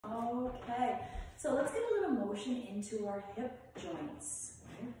Okay, so let's get a little motion into our hip joints.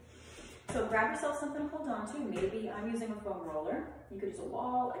 Okay? So grab yourself something to hold on to. Maybe I'm using a foam roller. You could use a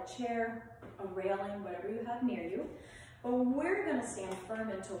wall, a chair, a railing, whatever you have near you. But we're gonna stand firm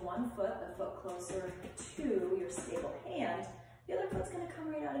into one foot, the foot closer to your stable hand. The other foot's gonna come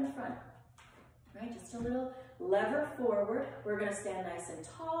right out in front. Right, just a little lever forward. We're gonna stand nice and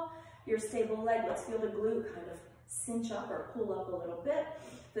tall. Your stable leg, let's feel the glute kind of cinch up or pull up a little bit.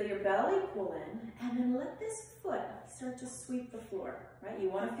 Feel your belly pull in, and then let this foot start to sweep the floor, right? You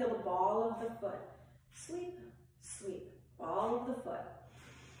wanna feel the ball of the foot. Sweep, sweep, ball of the foot.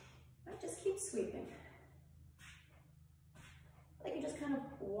 Right, just keep sweeping. Like you're just kind of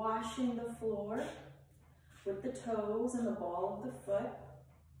washing the floor with the toes and the ball of the foot.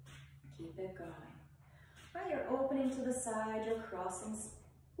 Keep it going. Right, you're opening to the side, you're crossing,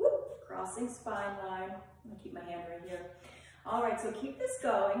 crossing spine line. I'm gonna keep my hand right here. All right, so keep this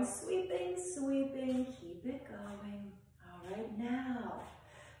going, sweeping, sweeping, keep it going. All right, now,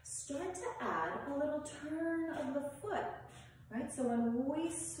 start to add a little turn of the foot, right? So when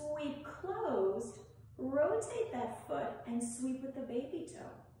we sweep closed, rotate that foot and sweep with the baby toe.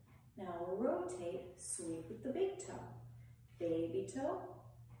 Now rotate, sweep with the big toe. Baby toe,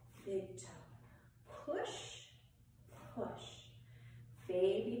 big toe. Push, push.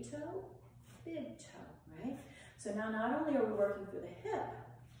 Baby toe, big toe, right? So now not only are we working through the hip,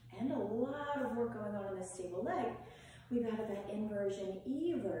 and a lot of work going on in the stable leg, we've added that inversion,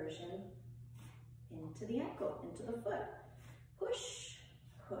 eversion into the ankle, into the foot. Push,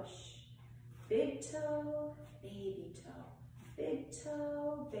 push. Big toe, baby toe. Big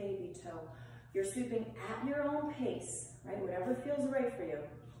toe, baby toe. You're sweeping at your own pace, right? Whatever feels right for you.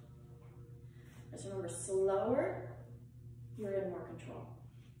 Just remember, slower, you're in more control.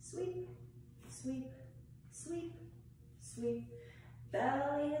 Sweep, sweep, sweep, sweep.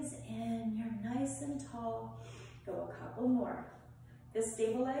 Belly is in, you're nice and tall. Go a couple more. This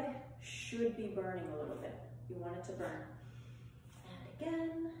stable leg should be burning a little bit. You want it to burn. And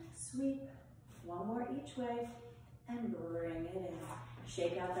again, sweep. One more each way, and bring it in.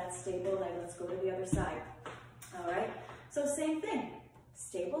 Shake out that stable leg. Let's go to the other side. All right, so same thing.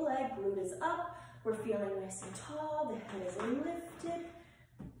 Stable leg, glute is up. We're feeling nice and tall. The head is lifted.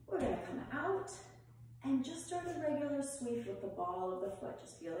 We're gonna come out and just start a regular sweep with the ball of the foot.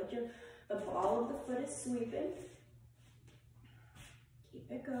 Just feel like the ball of the foot is sweeping.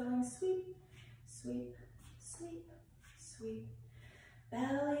 Keep it going. Sweep, sweep, sweep, sweep.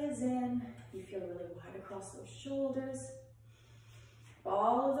 Belly is in. You feel really wide across those shoulders.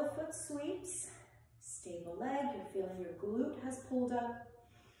 Ball of the foot sweeps. Stable leg. You're feeling your glute has pulled up.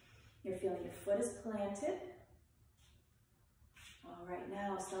 You're feeling your foot is planted. All right,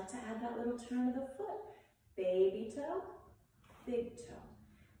 now start to add that little turn of the foot. Baby toe, big toe.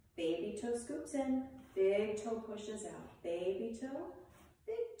 Baby toe scoops in. Big toe pushes out. Baby toe,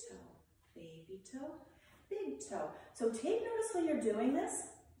 big toe. Baby toe, big toe. So take notice when you're doing this,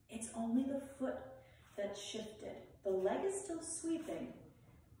 it's only the foot that's shifted. The leg is still sweeping,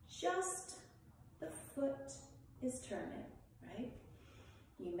 just the foot is turning, right?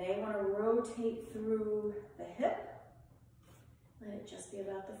 You may want to rotate through the hip. Let it just be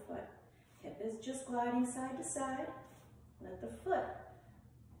about the foot. Hip is just gliding side to side. Let the foot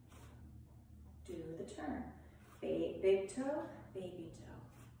do the turn. Big toe, baby toe.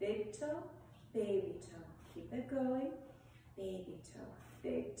 Big toe, baby toe. Keep it going. Baby toe,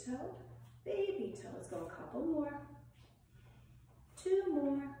 big toe, baby toe. Let's go a couple more. Two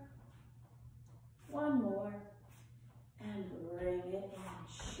more. One more. And bring it in.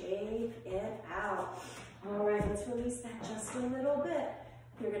 Shake it out. All right, let's release that just a little bit.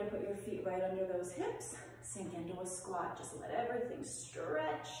 You're gonna put your feet right under those hips. Sink into a squat. Just let everything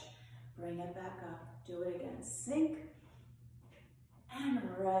stretch. Bring it back up. Do it again. Sink. And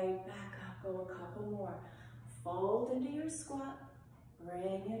right back up. Go a couple more. Fold into your squat.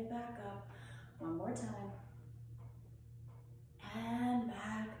 Bring it back up. One more time. And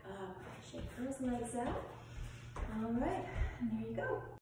back up. Shake those legs out. All right, and there you go.